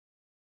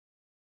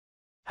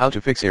How to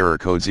fix error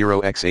code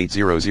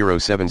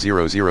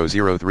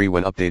 0x80070003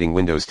 when updating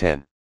Windows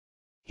 10.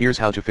 Here's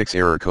how to fix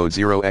error code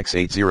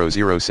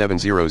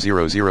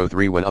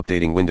 0x80070003 when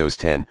updating Windows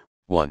 10.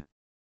 1.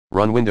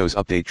 Run Windows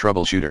Update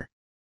Troubleshooter.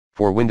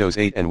 For Windows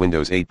 8 and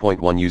Windows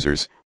 8.1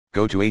 users,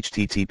 go to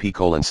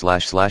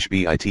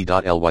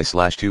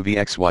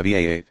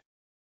http://bit.ly/2vxyva8.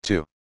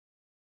 2.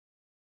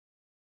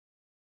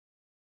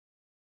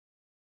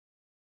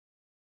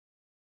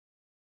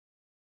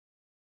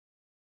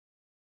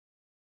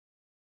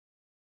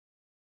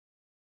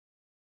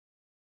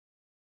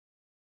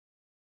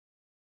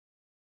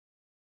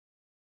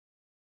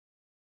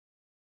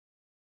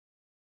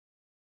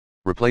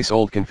 Replace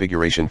old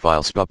configuration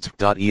file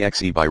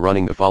spupt.exe by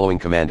running the following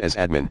command as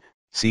admin: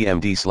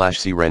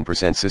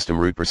 cmd/cren%system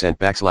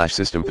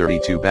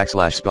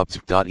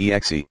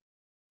root%system32/spupt.exe.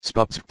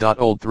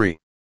 spupt.old3.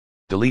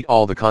 Delete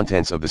all the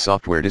contents of the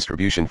software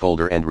distribution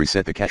folder and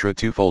reset the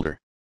cat2 folder.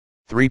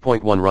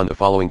 3.1 Run the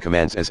following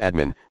commands as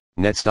admin: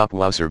 netstop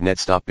wowserve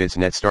netstop bits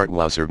netstart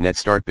wowserve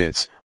netstart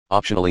bits.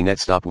 Optionally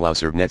netstop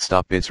wowserve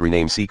netstop bits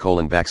rename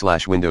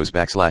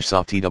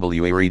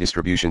c:\windows\soft_twa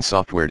redistribution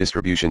software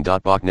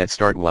distribution.bach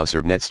netstart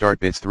wowserve netstart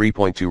bits.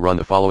 3.2 Run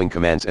the following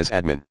commands as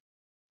admin: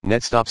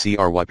 netstop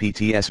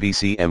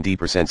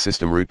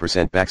cryptsvcmd%system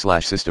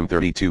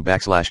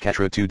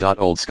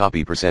root%system32/cat2.old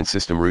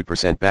scopy%system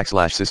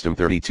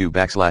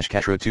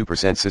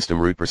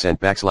root%system32/cat2%system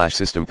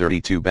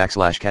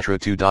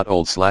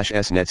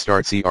root%system32/cat2.old/s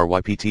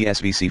netstart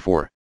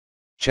cryptsvc4.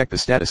 Check the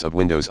status of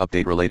Windows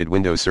Update related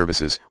Windows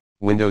services: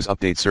 Windows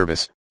Update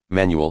Service,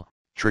 Manual,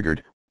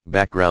 Triggered,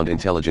 Background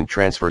Intelligent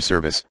Transfer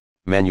Service,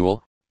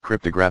 Manual,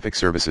 Cryptographic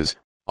Services,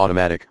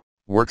 Automatic,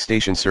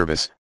 Workstation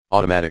Service,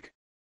 Automatic.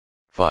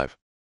 5.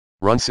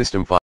 Run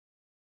System file.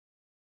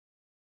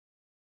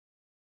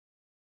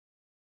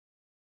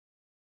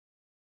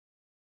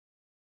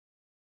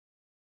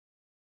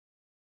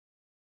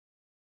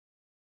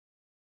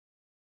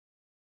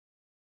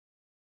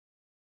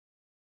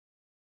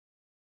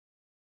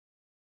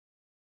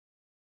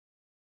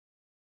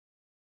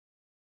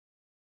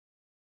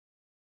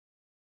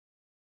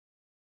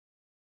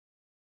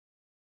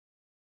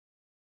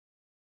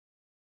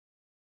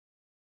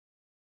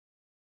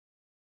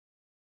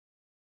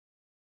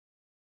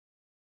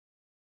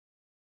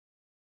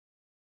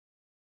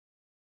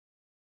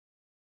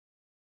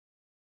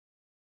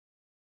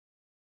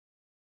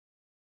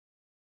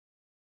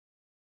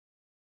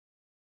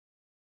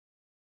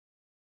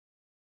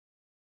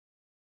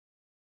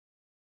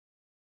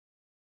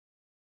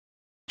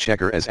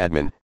 Checker as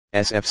admin,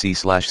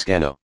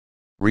 sfc/scano.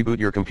 Reboot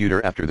your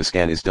computer after the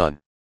scan is done.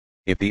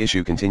 If the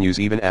issue continues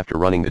even after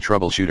running the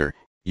troubleshooter,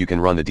 you can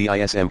run the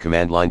DISM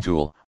command line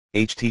tool,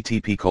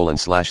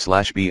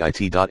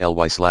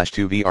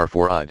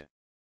 http://bit.ly/2vr4id.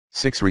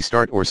 6.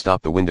 Restart or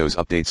stop the Windows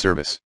Update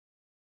service.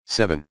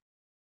 7.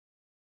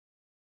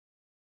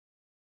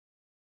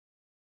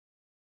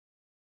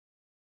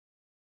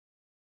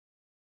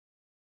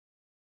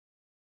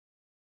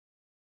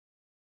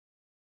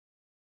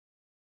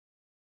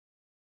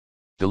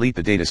 Delete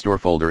the data store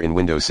folder in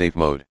Windows Safe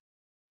Mode.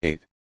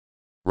 8.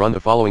 Run the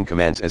following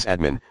commands as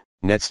admin: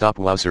 netstop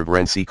wowserve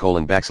ren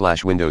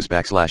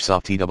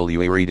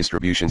c:\windows\soft_twa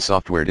redistribution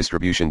software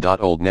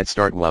distribution.old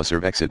netstart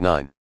wowserve exit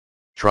 9.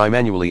 Try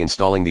manually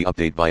installing the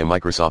update via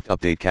Microsoft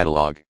Update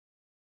Catalog.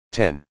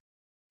 10.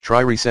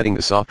 Try resetting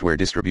the software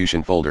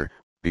distribution folder.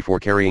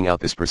 Before carrying out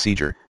this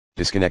procedure,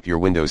 disconnect your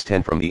Windows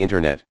 10 from the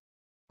Internet.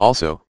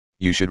 Also,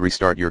 you should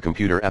restart your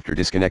computer after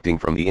disconnecting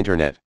from the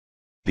Internet.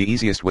 The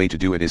easiest way to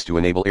do it is to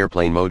enable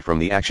airplane mode from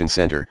the Action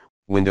Center,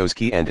 Windows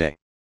key and A.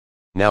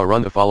 Now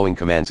run the following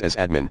commands as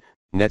admin: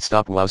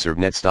 netstop wowserve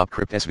netstop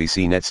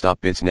cryptsvc netstop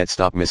bits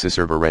netstop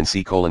server ren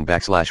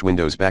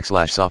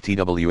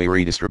c:\windows\soft_twa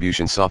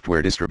redistribution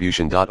software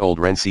distribution.old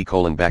ren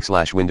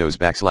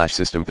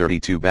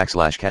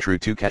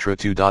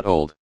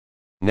c:\windows/system32/cat2.old.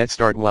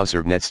 netstart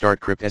wowserve netstart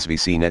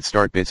cryptsvc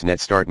netstart bits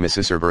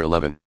netstart server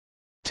 11.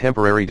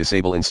 Temporary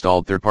disable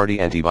installed third-party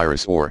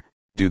antivirus or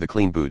do the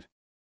clean boot.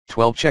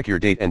 12. Check your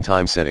date and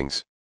time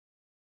settings.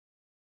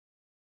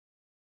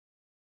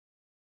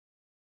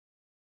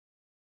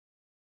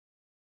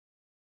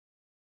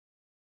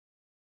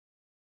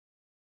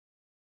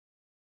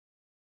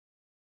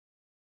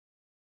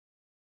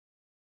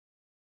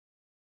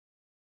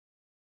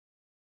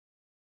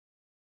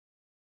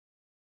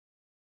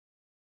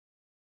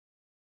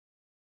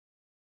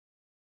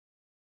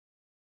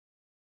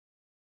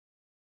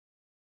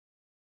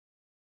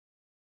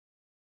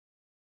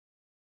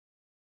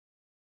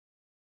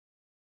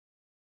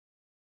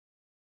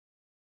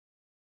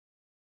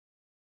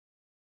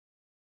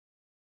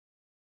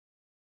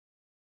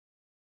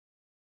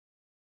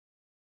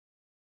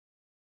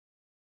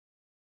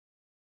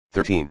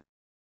 (13)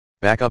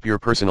 Back up your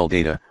personal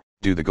data.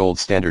 Do the gold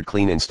standard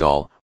clean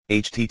install,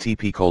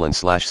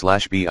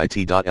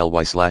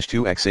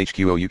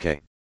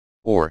 http://bit.ly/2xhqouk.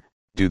 Or,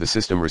 do the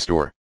system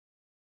restore.